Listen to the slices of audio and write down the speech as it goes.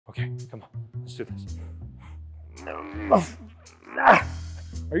Okay, come on, let's do this.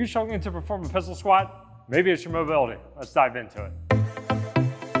 Are you struggling to perform a pistol squat? Maybe it's your mobility. Let's dive into it.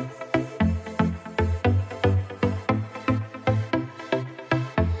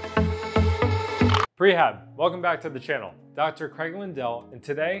 Prehab, welcome back to the channel. Dr. Craig Lindell, and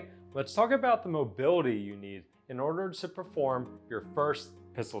today, let's talk about the mobility you need in order to perform your first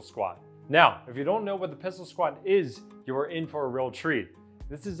pistol squat. Now, if you don't know what the pistol squat is, you are in for a real treat.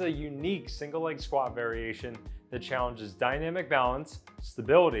 This is a unique single leg squat variation that challenges dynamic balance,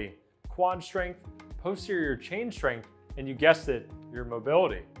 stability, quad strength, posterior chain strength, and you guessed it, your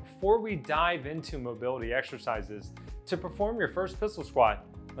mobility. Before we dive into mobility exercises, to perform your first pistol squat,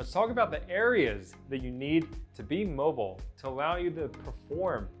 let's talk about the areas that you need to be mobile to allow you to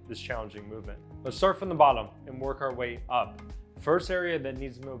perform this challenging movement. Let's start from the bottom and work our way up. The first area that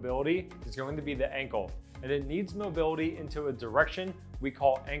needs mobility is going to be the ankle, and it needs mobility into a direction we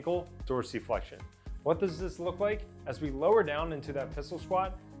call ankle dorsiflexion. What does this look like? As we lower down into that pistol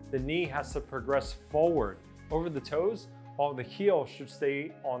squat, the knee has to progress forward over the toes while the heel should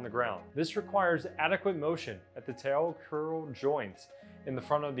stay on the ground. This requires adequate motion at the tail curl joints in the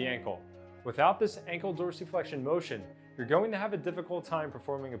front of the ankle. Without this ankle dorsiflexion motion, you're going to have a difficult time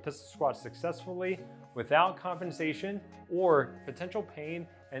performing a pistol squat successfully without compensation or potential pain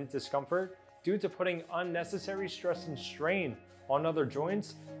and discomfort due to putting unnecessary stress and strain on other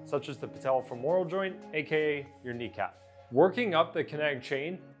joints, such as the patellofemoral joint, aka your kneecap. Working up the kinetic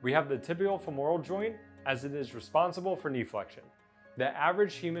chain, we have the tibial femoral joint, as it is responsible for knee flexion. The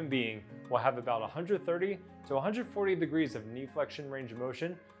average human being will have about 130 to 140 degrees of knee flexion range of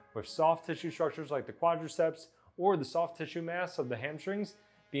motion, with soft tissue structures like the quadriceps or the soft tissue mass of the hamstrings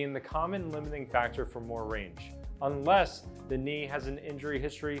being the common limiting factor for more range, unless the knee has an injury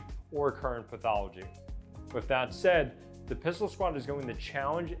history or current pathology. With that said, the pistol squat is going to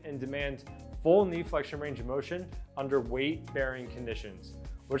challenge and demand full knee flexion range of motion under weight-bearing conditions,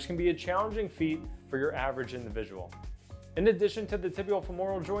 which can be a challenging feat for your average individual. In addition to the tibial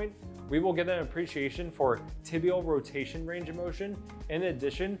femoral joint, we will get an appreciation for tibial rotation range of motion in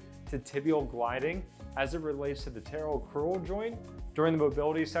addition to tibial gliding as it relates to the pterocrural joint during the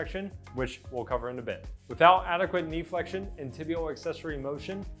mobility section, which we'll cover in a bit. Without adequate knee flexion and tibial accessory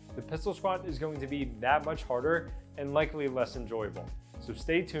motion, the pistol squat is going to be that much harder and likely less enjoyable. So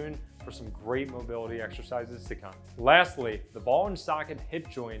stay tuned for some great mobility exercises to come. Lastly, the ball and socket hip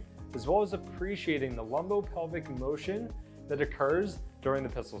joint, as well as appreciating the lumbopelvic motion that occurs during the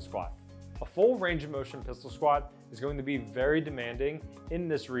pistol squat. A full range of motion pistol squat is going to be very demanding in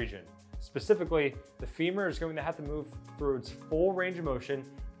this region. Specifically, the femur is going to have to move through its full range of motion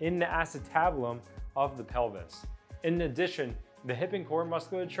in the acetabulum of the pelvis. In addition, the hip and core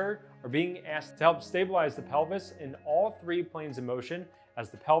musculature are being asked to help stabilize the pelvis in all three planes of motion, as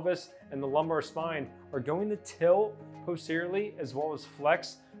the pelvis and the lumbar spine are going to tilt posteriorly as well as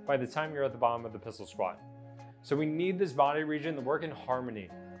flex by the time you're at the bottom of the pistol squat. So we need this body region to work in harmony.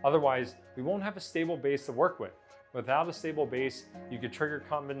 Otherwise, we won't have a stable base to work with. Without a stable base, you could trigger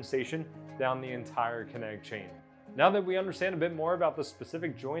compensation down the entire kinetic chain. Now that we understand a bit more about the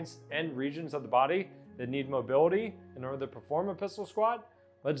specific joints and regions of the body that need mobility in order to perform a pistol squat,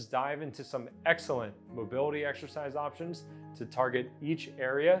 let's dive into some excellent mobility exercise options to target each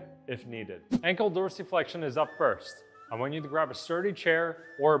area if needed. Ankle dorsiflexion is up first. I want you to grab a sturdy chair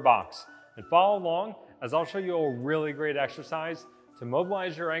or a box and follow along as I'll show you a really great exercise to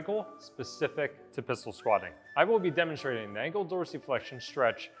mobilize your ankle specific to pistol squatting. I will be demonstrating the ankle dorsiflexion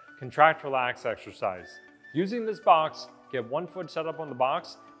stretch, contract, relax exercise. Using this box, get one foot set up on the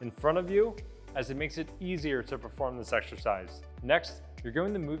box in front of you as it makes it easier to perform this exercise. Next, you're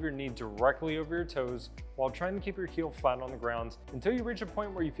going to move your knee directly over your toes while trying to keep your heel flat on the ground until you reach a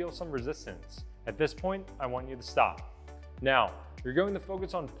point where you feel some resistance. At this point, I want you to stop. Now, you're going to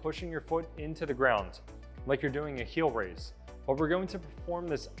focus on pushing your foot into the ground, like you're doing a heel raise. But we're going to perform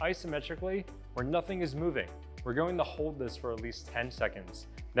this isometrically where nothing is moving. We're going to hold this for at least 10 seconds,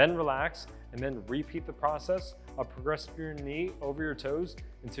 then relax, and then repeat the process of progressing your knee over your toes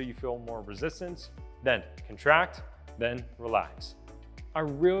until you feel more resistance, then contract, then relax. I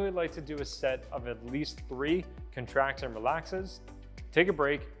really like to do a set of at least 3 contracts and relaxes, take a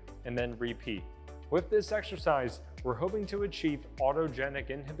break, and then repeat. With this exercise, we're hoping to achieve autogenic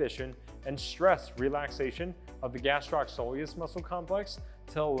inhibition and stress relaxation of the gastrocsoleus muscle complex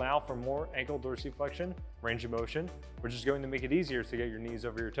to allow for more ankle dorsiflexion range of motion, which is going to make it easier to get your knees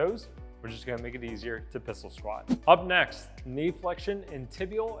over your toes, which is going to make it easier to pistol squat. Up next, knee flexion and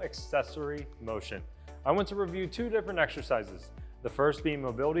tibial accessory motion. I want to review 2 different exercises. The first being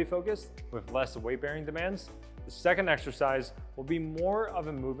mobility focused with less weight bearing demands, The second exercise will be more of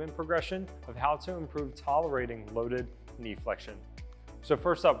a movement progression of how to improve tolerating loaded knee flexion. So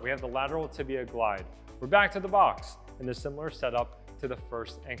first up, we have the lateral tibia glide. We're back to the box in a similar setup to the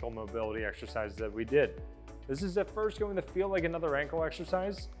first ankle mobility exercise that we did. This is at first going to feel like another ankle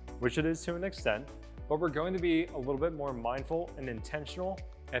exercise, which it is to an extent, but we're going to be a little bit more mindful and intentional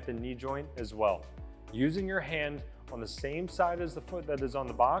at the knee joint as well. Using your hand on the same side as the foot that is on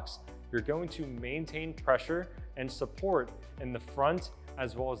the box, you're going to maintain pressure and support in the front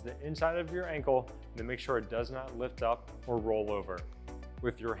as well as the inside of your ankle to make sure it does not lift up or roll over.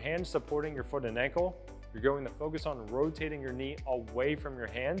 With your hand supporting your foot and ankle, you're going to focus on rotating your knee away from your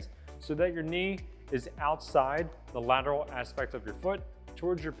hand so that your knee is outside the lateral aspect of your foot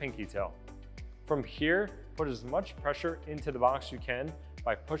towards your pinky toe. From here, put as much pressure into the box you can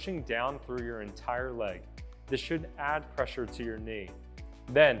by pushing down through your entire leg. This should add pressure to your knee.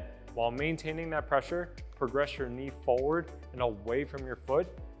 Then, while maintaining that pressure, progress your knee forward and away from your foot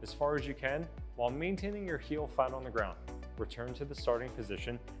as far as you can while maintaining your heel flat on the ground. Return to the starting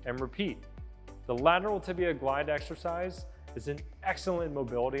position and repeat. The lateral tibia glide exercise is an excellent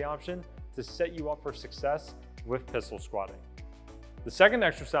mobility option to set you up for success with pistol squatting. The second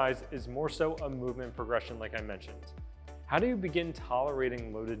exercise is more so a movement progression like I mentioned. How do you begin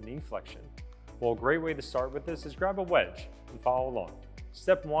tolerating loaded knee flexion? Well, a great way to start with this is grab a wedge and follow along.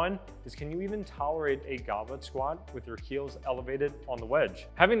 Step one is, can you even tolerate a goblet squat with your heels elevated on the wedge?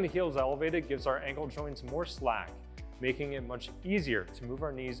 Having the heels elevated gives our ankle joints more slack, making it much easier to move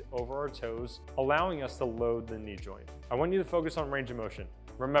our knees over our toes, allowing us to load the knee joint. I want you to focus on range of motion.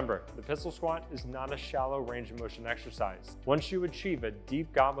 Remember, the pistol squat is not a shallow range of motion exercise. Once you achieve a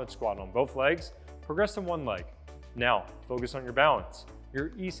deep goblet squat on both legs, progress to one leg. Now, focus on your balance,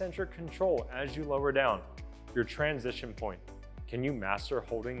 your eccentric control as you lower down, your transition point. Can you master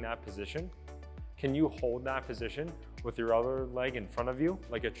holding that position? Can you hold that position with your other leg in front of you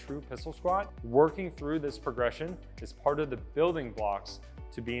like a true pistol squat? Working through this progression is part of the building blocks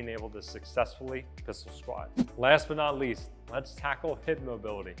to being able to successfully pistol squat. Last but not least, let's tackle hip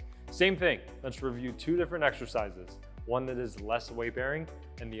mobility. Same thing, let's review two different exercises, one that is less weight bearing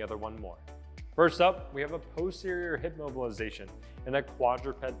and the other one more. First up, we have a posterior hip mobilization in a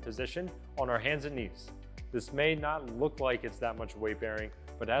quadruped position on our hands and knees. This may not look like it's that much weight bearing,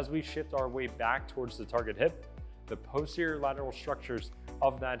 but as we shift our weight back towards the target hip, the posterior lateral structures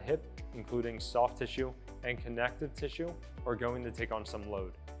of that hip, including soft tissue and connective tissue, are going to take on some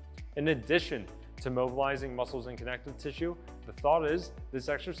load. In addition to mobilizing muscles and connective tissue, the thought is this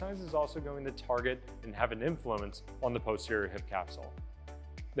exercise is also going to target and have an influence on the posterior hip capsule.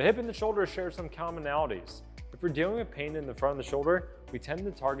 The hip and the shoulder share some commonalities. If we're dealing with pain in the front of the shoulder, we tend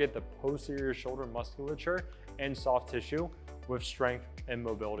to target the posterior shoulder musculature and soft tissue with strength and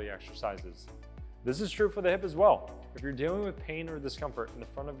mobility exercises. This is true for the hip as well. If you're dealing with pain or discomfort in the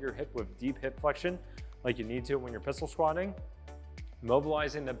front of your hip with deep hip flexion, like you need to when you're pistol squatting,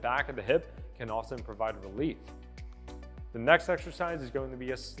 mobilizing the back of the hip can often provide relief. The next exercise is going to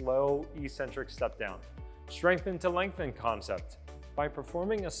be a slow eccentric step down. Strengthen to lengthen concept. By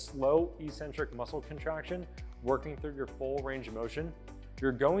performing a slow eccentric muscle contraction, working through your full range of motion,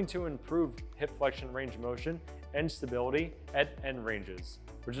 you're going to improve hip flexion range of motion and stability at end ranges,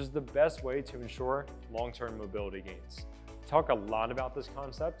 which is the best way to ensure long-term mobility gains. We talk a lot about this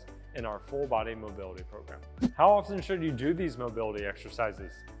concept in our full body mobility program. How often should you do these mobility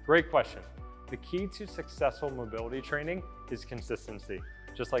exercises? Great question. The key to successful mobility training is consistency,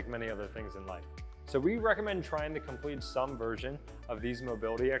 just like many other things in life. So we recommend trying to complete some version of these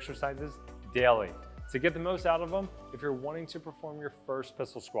mobility exercises daily to get the most out of them if you're wanting to perform your first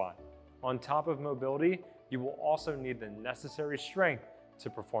pistol squat. On top of mobility, you will also need the necessary strength to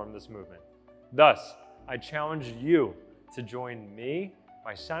perform this movement. Thus, I challenge you to join me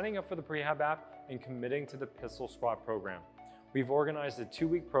by signing up for the Prehab app and committing to the pistol squat program. We've organized a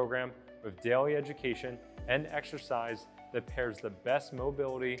 2-week program with daily education and exercise that pairs the best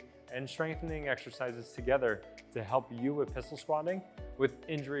mobility and strengthening exercises together to help you with pistol squatting with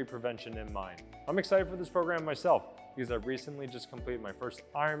injury prevention in mind. I'm excited for this program myself because I recently just completed my first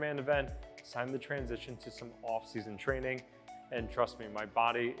Ironman event. It's time to transition to some off-season training, and trust me, my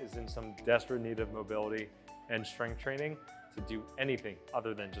body is in some desperate need of mobility and strength training to do anything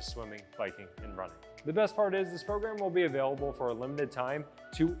other than just swimming, biking, and running. The best part is this program will be available for a limited time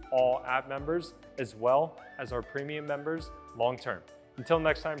to all app members as well as our premium members long-term. Until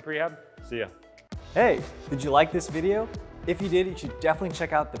next time, Prehab, see ya. Hey, did you like this video? If you did, you should definitely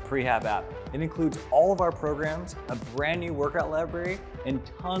check out the Prehab app. It includes all of our programs, a brand new workout library, and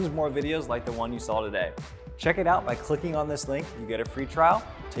tons more videos like the one you saw today. Check it out by clicking on this link. You get a free trial.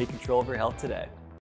 Take control of your health today.